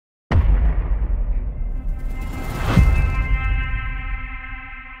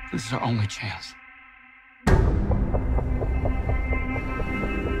This is our only chance.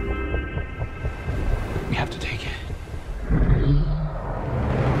 We have to take it.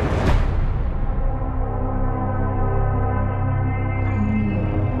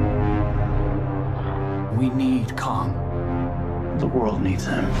 We need Kong. The world needs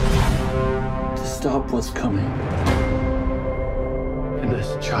him to stop what's coming. And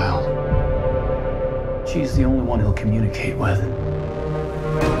this child, she's the only one he'll communicate with.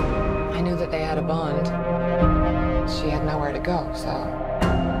 I knew that they had a bond. She had nowhere to go, so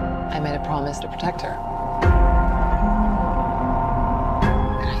I made a promise to protect her.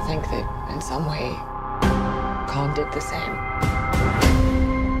 And I think that in some way, Kong did the same.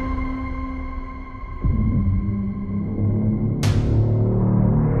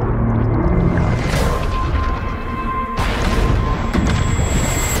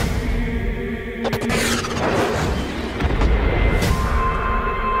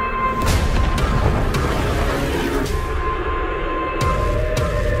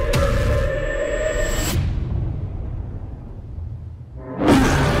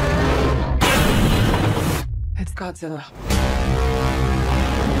 It's Godzilla.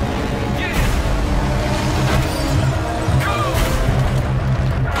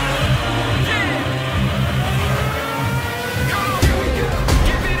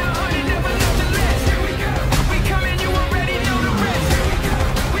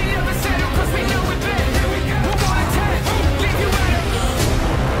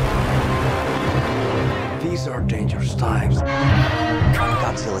 These are dangerous times.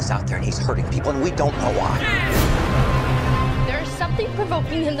 Godzilla's out there and he's hurting people, and we don't know why. There's something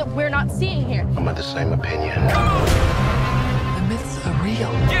provoking him that we're not seeing here. I'm of the same opinion. The myths are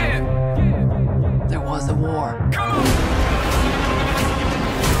real. There was a war.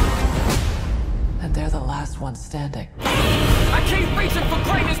 And they're the last ones standing. I keep reaching for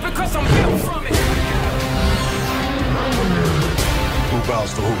greatness because I'm built from it. Who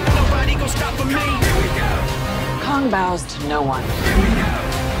bows to who? Nobody gonna stop for me. Here we go. Kong bows to no one.